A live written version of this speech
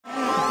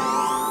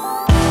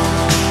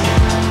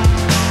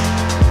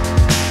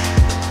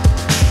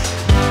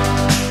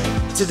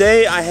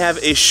today I have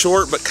a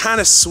short but kind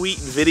of sweet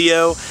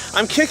video.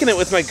 I'm kicking it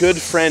with my good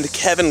friend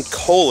Kevin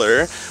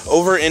Kohler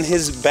over in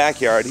his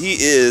backyard. He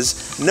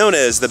is known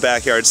as the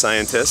Backyard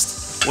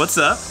Scientist. What's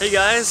up? Hey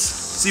guys.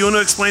 So you want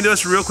to explain to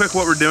us real quick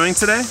what we're doing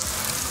today?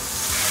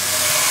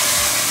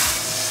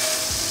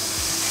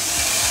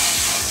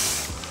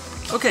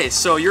 Okay,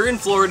 so you're in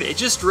Florida, it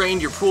just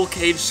rained, your pool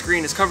cage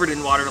screen is covered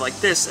in water like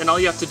this, and all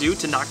you have to do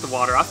to knock the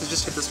water off is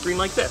just hit the screen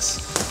like this.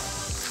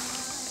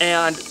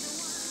 And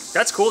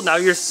that's cool, now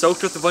you're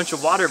soaked with a bunch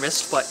of water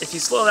mist, but if you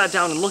slow that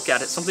down and look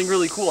at it, something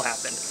really cool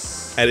happened.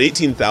 At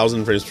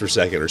 18,000 frames per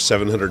second, or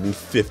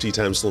 750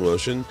 times slow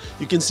motion,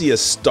 you can see a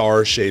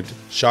star-shaped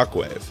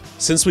shockwave.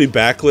 Since we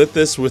backlit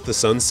this with the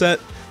sunset,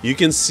 you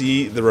can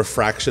see the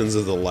refractions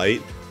of the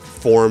light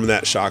form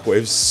that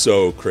shockwave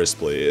so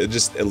crisply.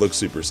 It looks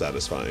super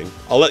satisfying.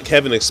 I'll let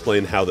Kevin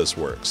explain how this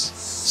works.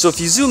 So if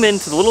you zoom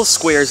into the little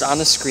squares on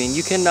the screen,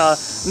 you can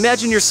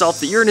imagine yourself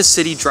that you're in a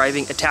city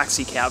driving a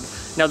taxi cab.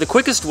 Now the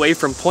quickest way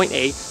from point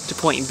A to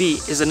point B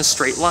is in a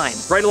straight line,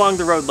 right along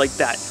the road like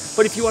that.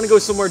 But if you want to go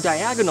somewhere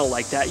diagonal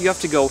like that, you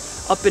have to go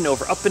up and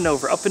over, up and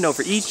over, up and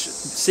over each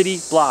city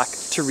block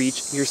to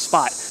reach your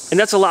spot. And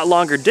that's a lot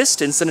longer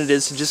distance than it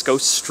is to just go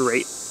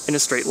straight in a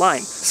straight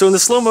line. So in the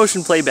slow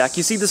motion playback,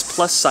 you see this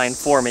plus sign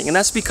forming, and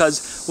that's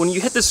because when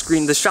you hit the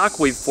screen, the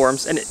shockwave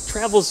forms and it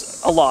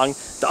travels along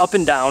the up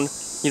and down,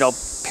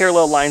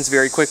 parallel lines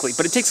very quickly.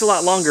 But it takes a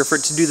lot longer for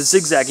it to do the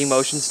zigzagging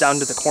motions down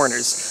to the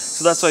corners.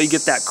 So that's why you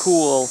get that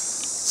cool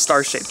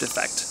star-shaped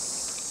effect.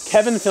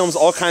 Kevin films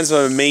all kinds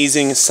of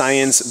amazing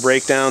science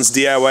breakdowns,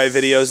 DIY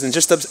videos, and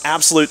just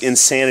absolute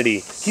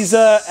insanity. He's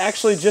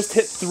actually just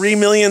hit 3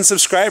 million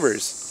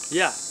subscribers.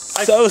 Yeah.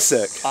 So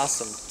sick.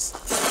 Awesome.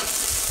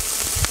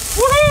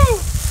 Woohoo!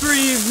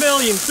 3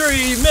 million,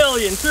 3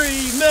 million,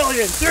 3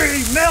 million,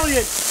 3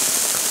 million!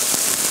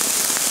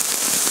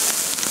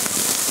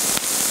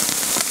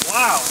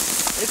 Wow,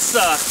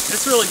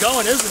 it's really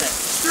going, isn't it?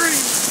 3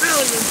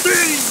 million, 3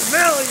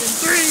 million,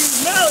 3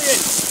 million!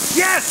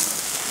 Yes!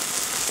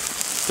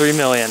 3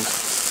 million.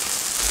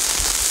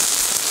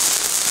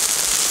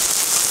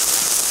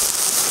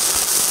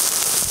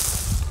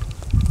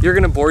 You're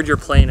gonna board your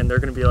plane and they're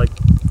gonna be like,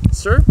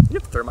 "Sir, you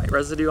have thermite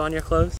residue on your clothes?"